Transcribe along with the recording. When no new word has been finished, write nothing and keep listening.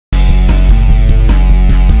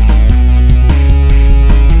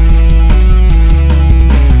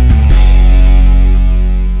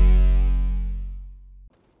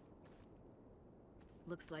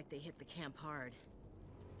They hit the camp hard.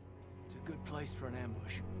 It's a good place for an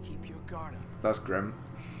ambush. Keep your guard up. That's grim.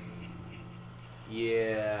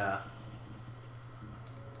 Yeah.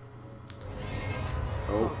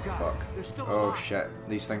 Oh, God, fuck. they're still Oh alive. shit.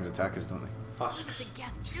 These things attack us, don't they? Husks. The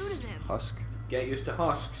Geth do to them. Husk? Get used to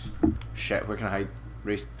husks. Shit, where can I hide?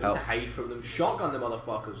 Race, Don't help. to hide from them. Shotgun the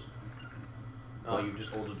motherfuckers. Oh, you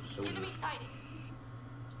just ordered the soldiers.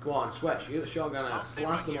 Go on, switch. You get the shotgun out.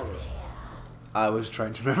 Blast the others. I was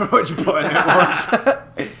trying to remember which button it was.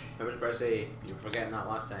 Remember to press A. You were forgetting that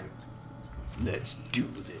last time. Let's do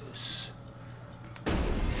this.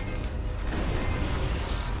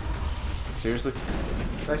 Seriously?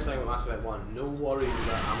 Best thing with Mass Effect 1, no worries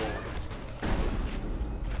about ammo.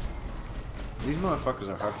 These motherfuckers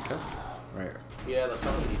are hard to kill. Right. Yeah, they're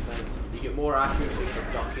tougher than you think. You get more accuracy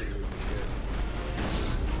for ducking than you should.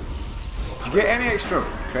 Do you get any extra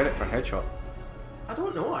credit for headshot? I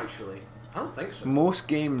don't know actually. I don't think so. Most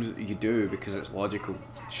games you do because it's logical.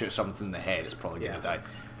 Shoot something in the head, it's probably gonna Yeah. die.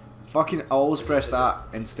 Fucking always press is that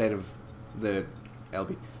instead of the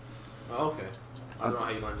LB. Oh, okay. I don't know how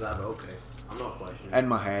you manage that, but okay. I'm not questioning. In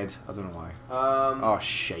my head, I don't know why. Oh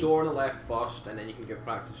shit. Door on the left first, and then you can get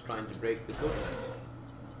practice trying to break the code.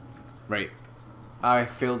 Right. I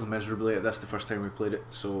failed miserably at this the first time we played it,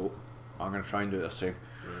 so I'm gonna try and do it this time.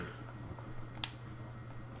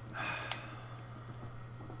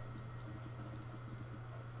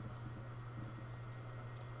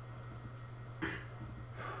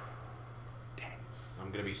 Tense.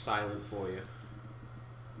 I'm gonna be silent for you.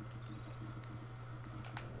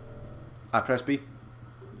 I pressed B.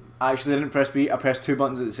 I actually didn't press B, I pressed two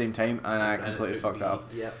buttons at the same time and I completely fucked it up.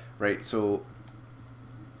 Yep. Right, so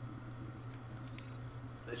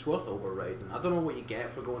It's worth overriding. I don't know what you get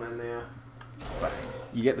for going in there.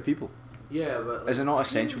 you get the people. Yeah, but Is it not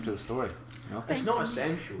essential to the story? No? it's not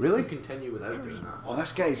essential. Really? You can continue without doing that. Oh,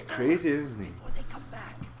 this guy's crazy, isn't he? Before they come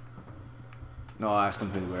back. No, I asked him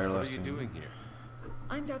who they were What last are you time. doing here?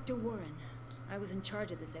 I'm Dr. Warren. I was in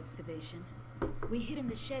charge of this excavation. We hid in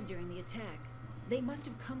the shed during the attack. They must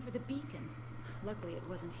have come for the beacon. Luckily, it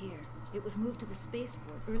wasn't here. It was moved to the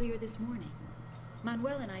spaceport earlier this morning.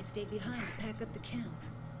 Manuel and I stayed behind to pack up the camp.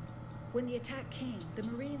 When the attack came, the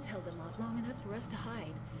Marines held them off long enough for us to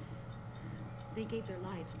hide. They gave their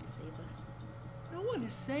lives to save us. No one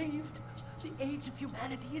is saved. The age of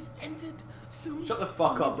humanity is ended. Soon. Shut the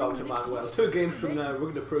fuck up, Dr. Manuel. Manuel. 2 games from now, we're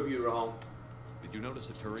gonna prove you wrong. Did you notice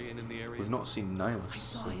a Turian in the area? We've not seen I Nihilus.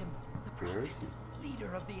 saw him. The Where is prophet,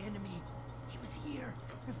 leader of the enemy. He was here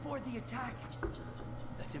before the attack.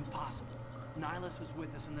 That's impossible. Nihilus was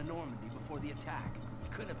with us in the Normandy before the attack. He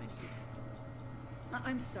couldn't have been here.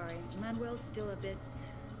 I'm sorry. Manuel's still a bit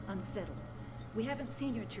unsettled. We haven't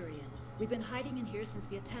seen your Turian. We've been hiding in here since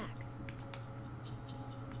the attack.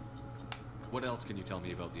 What else can you tell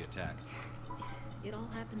me about the attack? It all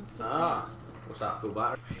happened so Ah, fast. what's that, full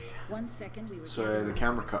battery? 1 second we were So gathering the up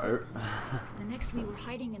camera cut out. The next we were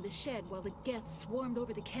hiding in the shed while the Geth swarmed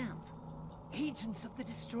over the camp. Agents of the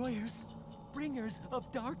destroyers, bringers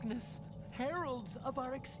of darkness, heralds of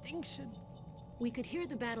our extinction. We could hear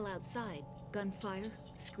the battle outside. Gunfire,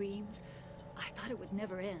 screams. I thought it would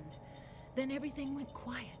never end. Then everything went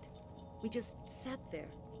quiet. We just sat there,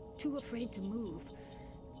 too afraid to move,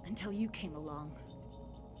 until you came along.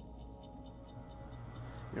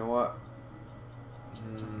 You know what?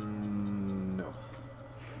 No.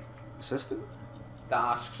 Assistant? That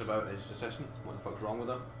asks about his assistant. What the fuck's wrong with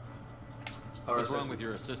him? Or What's wrong assistant? with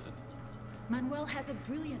your assistant? Manuel has a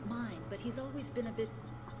brilliant mind, but he's always been a bit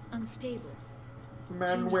unstable.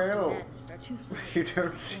 Genius and Manuel. madness are two sides You of the same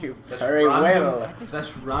don't see coin. This very random, well.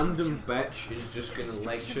 This random bitch is just gonna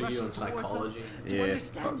lecture you on psychology. To Yeah,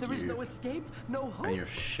 understand fuck there is you. no escape, no hope. And your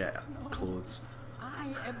shit clothes. I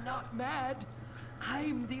am not mad.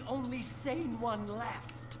 I'm the only sane one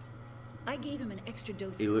left. I gave him an extra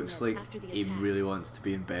dose He of his looks meds like after the he attack. really wants to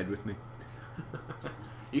be in bed with me.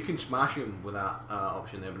 You can smash him with that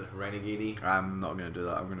option there, but it's renegade-y. I'm not going to do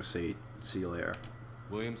that. I'm going to say, see you later.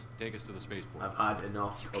 Williams, take us to the spaceport. I've had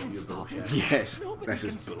enough of Can't your stop bullshit. it. Yes, Nobody this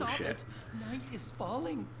is can stop bullshit. it. Night is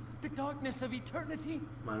falling. The darkness of eternity.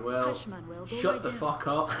 Manuel, Hush, Manuel. Go lie shut the down. fuck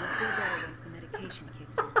up. You'll feel better once the medication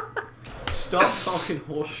kicks in. Stop talking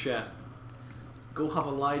horse shit. Go have a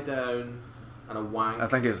lie down and a wank. I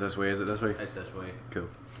think it's this way. Is it this way? It's this way. Cool.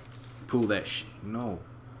 Pull that No.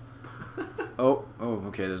 Oh,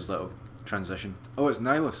 okay, there's a little transition. Oh, it's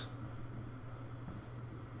Nihilus.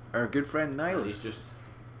 Our good friend And Nihilus. he's just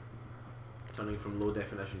turning from low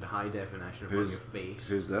definition to high definition in front of your face.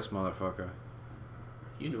 Who's this motherfucker?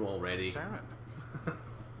 You know already. Saren.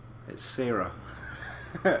 It's Sarah.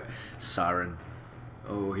 Saren.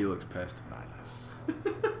 Oh, he looks pissed. Nihilus.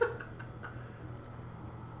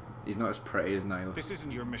 He's not as pretty as Nihilus. This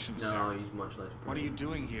isn't your mission, No, sir. he's much less pretty. What are you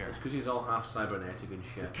doing here? It's because he's all half cybernetic and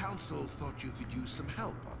The shit. council thought you could use some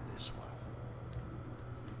help on this one.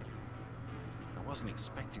 I wasn't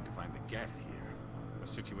expecting to find the Geth here. The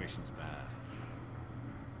situation's bad.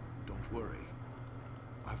 Don't worry.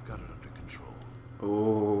 I've got it under control.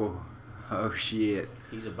 Oh. Oh shit.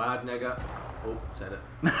 He's a bad nigga. Oh, said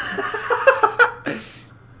it.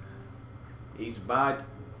 He's bad.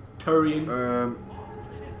 Turian.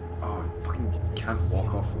 Oh, fucking can't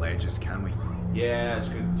walk off ledges, can we? Yeah, it's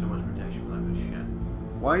good. Too much protection for that good shit.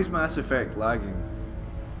 Why is Mass Effect lagging?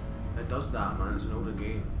 It does that, man. It's an older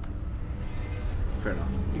game. Fair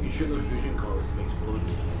enough. You can shoot those fusion cores to make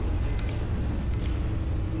explosions.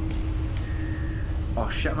 Oh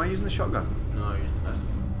shit, am I using the shotgun? No, you're the best.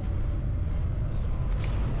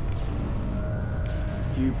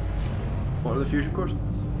 What are the fusion cores?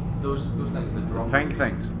 Those things, the drum. Pink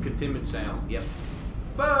things. Containment cell. Yep.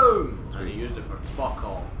 Boom! And he used it for fuck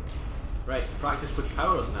all. Right, practice with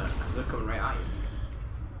powers now, because they're coming right at you.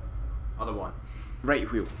 Other one. Right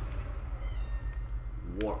wheel.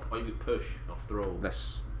 Warp. Or you could push or throw.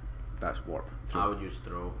 That's warp. I Throw. would use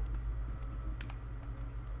throw.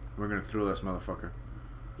 We're gonna throw this motherfucker.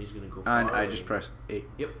 He's gonna go far And I away. just pressed A.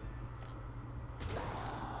 Yep.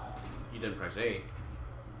 You didn't press A.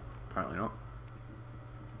 Apparently not.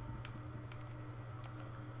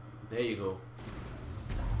 There you go.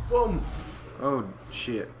 Boom! Oh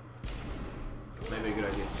shit. Maybe a good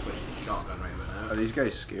idea to switch to shotgun right about Are now. these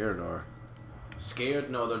guys scared or? Scared?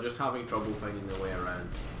 No, they're just having trouble finding their way around.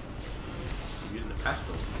 I'm using the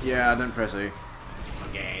pistol. Yeah, I didn't press A.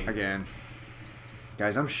 Again. Again.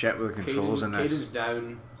 Guys, I'm shit with the controls in Caden's this.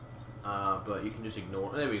 down, but you can just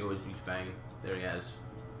ignore. There we go. He's fine. There he is.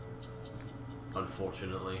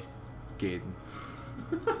 Unfortunately. Gaiden.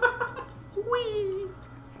 Whee!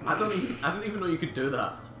 I didn't even know you could do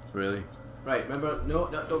that. Really? Right, remember? No,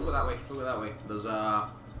 don't go that way. Don't go that way. There's I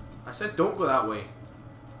said don't go that way.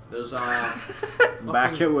 There's Back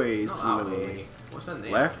fucking- away, not that slowly. way. What's that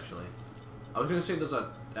name Left? actually? I was gonna say there's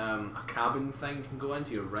a cabin thing you can go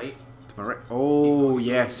into your right. To my right. Oh Keep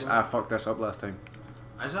yes, going. I fucked this up last time.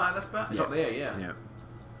 Is that this bit? It's Yeah. up there, yeah. Yeah.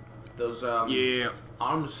 There's Yeah.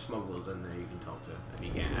 arms smugglers in there you can talk to if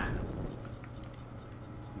you get in.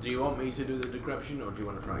 Do you want me to do the decryption or do you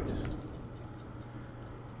want to practice?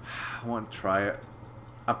 I want to try it.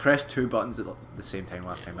 I pressed 2 buttons at the same time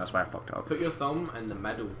last time. That's why I fucked it up. Put your thumb in the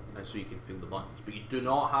middle and so you can feel the buttons, but you do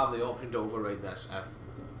not have the option to override this if.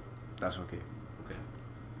 That's okay. Okay.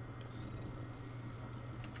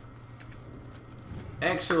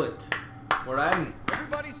 Excellent. We're in.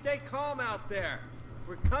 Everybody stay calm out there.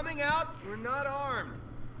 We're coming out, we're not armed.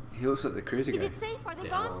 He looks like the crazy Is guy. it safe? Are they They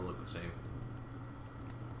all gone? look the same.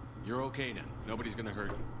 You're okay now. Nobody's gonna hurt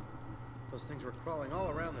you. Those things were crawling all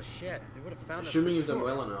around the shed. They would have found Assuming us you've for done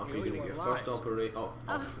sure. well enough, We you're only going to get want first lives.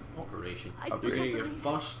 operation. I still You're going to can't get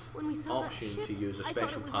believe first when we saw that option ship, to use a I thought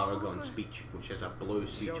special it was all paragon over. speech, which is a blue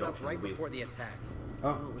speech Showed up option. right We- before the attack.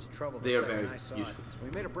 Oh. Knew it was trouble the They are second very I saw useful. it. So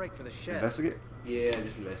we made a break for the shed. Investigate? Yeah,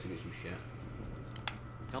 just investigate some shit.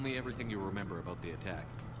 Tell me everything you remember about the attack.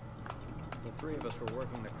 The three of us were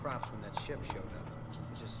working the crops when that ship showed up.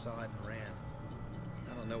 We just saw it and ran.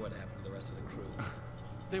 I don't know what happened to the rest of the crew.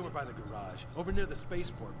 They were by the garage, over near the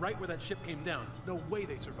spaceport, right where that ship came down. No way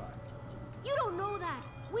they survived. You don't know that.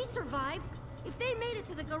 We survived. If they made it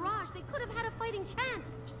to the garage, they could have had a fighting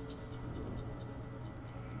chance.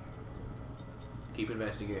 Keep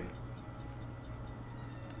investigating.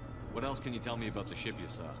 What else can you tell me about the ship you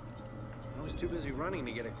saw? I was too busy running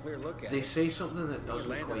to get a clear look at They it. say something that doesn't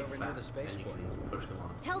landed quite over fit, near the and you spaceport. can push them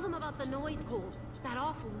on. Tell them about the noise, Cole. That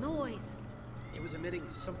awful noise. It was emitting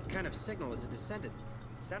some kind of signal as it descended.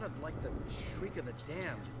 It sounded like the shriek of the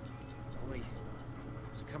damned. Only it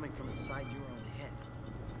was coming from inside your own head.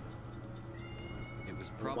 It was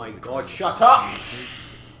Oh probably my god, trying to- shut up!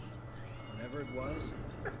 Whatever it was,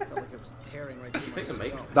 it felt like it was tearing right through my Take the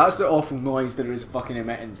mic. skull. That's the awful noise that it was fucking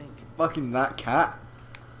emitting. Think. Fucking that cat.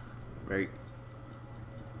 Right.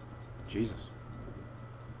 Jesus.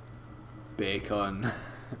 Bacon.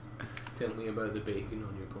 Tell me about the bacon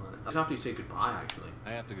on your planet. That's after you say goodbye, actually.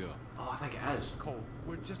 I have to go. Oh, I think it is. Cole,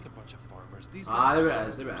 we're just a bunch of farmers. These Ah, guys there are it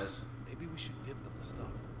is, there it soldiers. is. Maybe we should give them the stuff.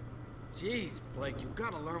 Jeez, Blake, you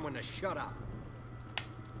gotta learn when to shut up.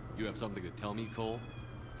 You have something to tell me, Cole?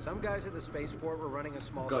 Some guys at the spaceport were running a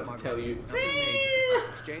small Got to smuggling. tell you. Nothing major. In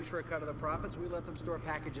exchange for a cut of the profits, we let them store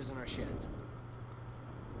packages in our sheds.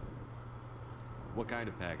 What kind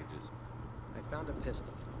of packages? I found a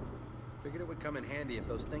pistol. Figured it would come in handy if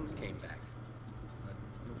those things came back. But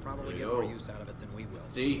Probably There get you more go. use out of it than we will.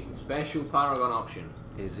 See, special Paragon option.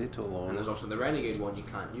 Is it or? And there's also the Renegade one you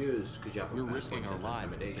can't use because you have. We're risking our lives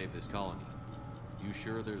to intimidation. save this colony. You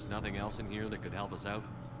sure there's nothing else in here that could help us out?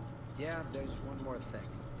 Yeah, there's one more thing.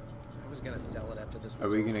 I was gonna sell it after this was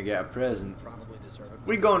Are we over. gonna get a present? Probably deserve it.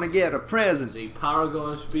 We're gonna get a present. See,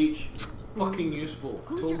 Paragon speech, fucking useful.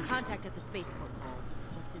 Who's Told your you. contact at the spaceport, Cole?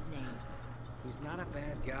 What's his name? He's not a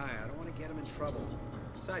bad guy. I don't want to get him in trouble.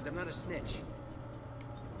 Besides, I'm not a snitch.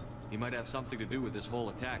 He might have something to do with this whole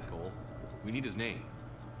attack, Cole. We need his name.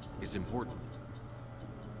 It's important.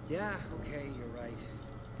 Yeah, okay, you're right.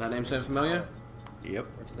 That name sound familiar? Yep,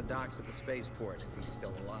 Works the docks at the spaceport if he's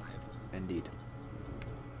still alive. indeed.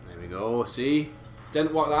 There we go. See,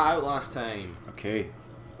 didn't work that out last time. Okay.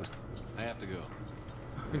 I have to go.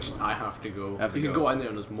 I have to go. Have So to you can go. go in there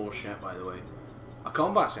and there's more shit, by the way. A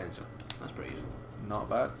combat sensor. That's pretty useful. Not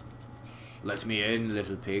bad. Let me in,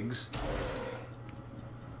 little pigs.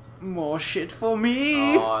 More shit for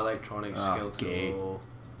me. Oh, electronic Ah, skill gay. tool.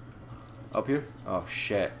 Up here? Oh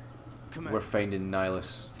shit. Come We're finding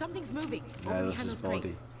Nihilus. Something's moving. Over behind Nihilus's those body.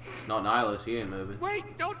 crates. Not Nihilus, he ain't moving.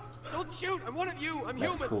 Wait! Don't shoot! I'm one of you! I'm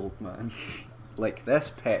That's human! cold, man. Like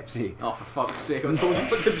this Pepsi. Oh, for fuck's sake, I told you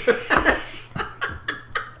what to do this.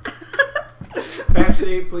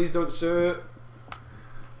 Pepsi, please don't sue.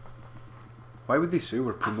 Why would they sue?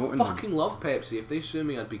 We're I promoting them. fucking love Pepsi. If they sue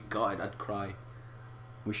me, I'd be gutted. I'd cry.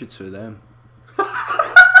 We should sue them.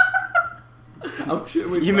 I'm sure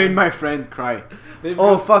we'd You cry. made my friend cry. They've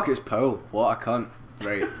Oh got- fuck, it's Paul. What a cunt.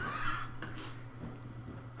 Right.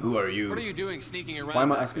 Who are you? What are you doing sneaking around? Why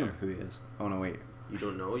am I back asking there? him who he is? Oh no, wait. You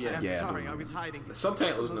don't know yet. I'm Yeah, I sorry, don't I know. was hiding. The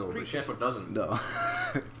subtitles Those know, but creatures. Shepard doesn't. No.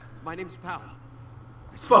 My name's Powell.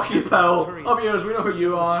 Fuck you, pal. Up yours, we know who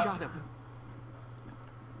you are. Shot him.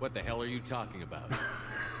 What the hell are you talking about?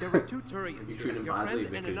 There were two Turians You here, shoot him your badly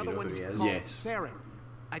friend and because you another know one who he is. called Yes. Saren.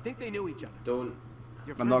 I think they knew each other. Don't.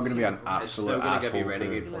 Your I'm not friend gonna be an Saren It's still absolute gonna give asshole you to...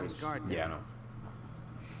 renegade let his points. guard down. Yeah, I know.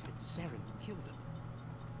 And Saren killed him.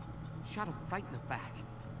 Shot him right in the back.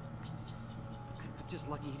 I'm just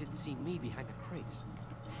lucky he didn't see me behind the crates.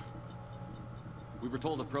 We were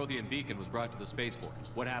told a Prothean beacon was brought to the spaceport.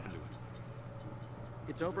 What happened to it?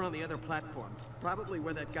 It's over on the other platform. Probably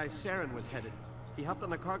where that guy Saren was headed. He hopped on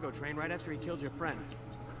the cargo train right after he killed your friend.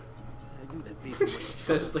 I knew that beacon was... She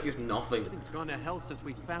says it like it's nothing. Everything's gone to hell since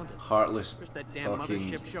we found it. Heartless First that damn fucking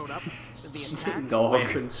mothership showed up, then the attack. dog.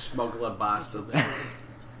 Weapon smuggler bastard.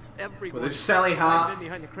 Everyone. With his silly hat. I'd been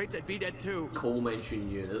behind the crates, I'd be dead too. Cole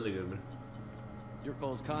mentioned you. There's a good one. Your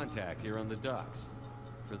Cole's contact here on the docks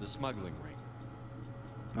for the smuggling ring.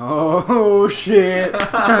 Oh shit.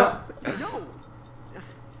 No!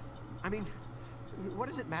 I mean, what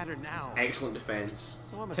does it matter now? Excellent defense.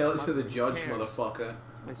 So I'm a Tell it to the smuggler, who judge, cares? motherfucker.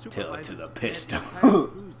 My Tell it to supervisor's the dead, pistol. my entire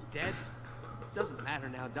crew's dead. Doesn't matter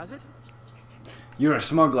now, does it? You're a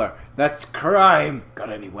smuggler. That's crime.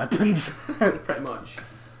 Got any weapons? Pretty much.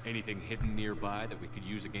 Anything hidden nearby that we could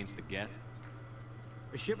use against the Geth?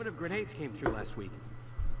 A shipment of grenades came through last week.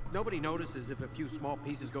 Nobody notices if a few small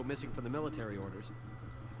pieces go missing from the military orders.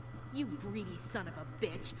 You greedy son of a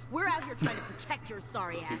bitch. We're out here trying to protect your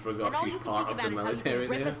sorry ass. forgot And all she's you can part think of about the is how you military can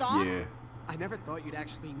rip there. us off. Yeah. I never thought you'd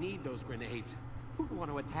actually need those grenades. Who'd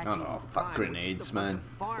want to attack Oh you no, with fuck time? We're just a grenades, bunch man. of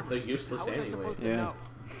farmers. They're useless How was I anyway. supposed to Yeah. know?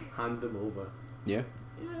 Hand them over. Yeah.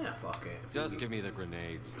 Yeah, fuck it. Just give me the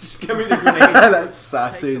grenades. Just give me the grenade. That's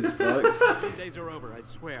sassy as fuck. These days are over, I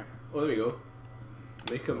swear. Oh, there we go.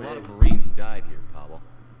 Make A them lot in. of Marines died here, Powell.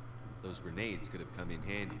 Those grenades could have come in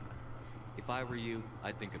handy. If I were you,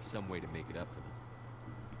 I'd think of some way to make it up to them.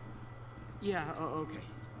 Yeah, okay.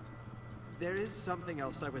 There is something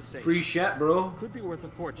else I was saying. Free shit, bro. Could be worth a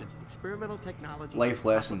fortune. Experimental technology. Life top of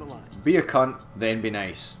lesson. the line. Be a cunt, then be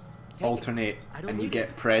nice. Take it. Alternate, I don't and you need get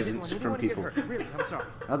it. presents I didn't from want to people. get hurt. Really, I'm sorry.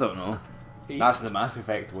 I don't know. He- That's the Mass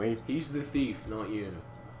Effect way. He's the thief, not you.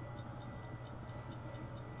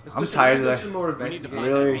 Let's I'm do some- tired of let's do this. some more We need to investigation. find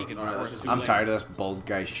that Really? beacon Alright, before let's it's just too I'm late. tired of this bald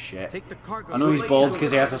guy's shit. Take the cargo. I know he's Wait, bald no, because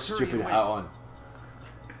he no, has a no, stupid no, hat on.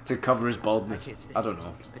 To cover his baldness. I can't stay I don't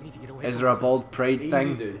know. I need to get away Is from there a this. bald pride Easy,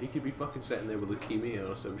 thing? dude. He could be fucking sitting there with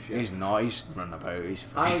leukemia or some shit. He's not, he's running about, he's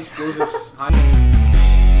High fine. explosives.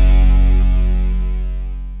 High.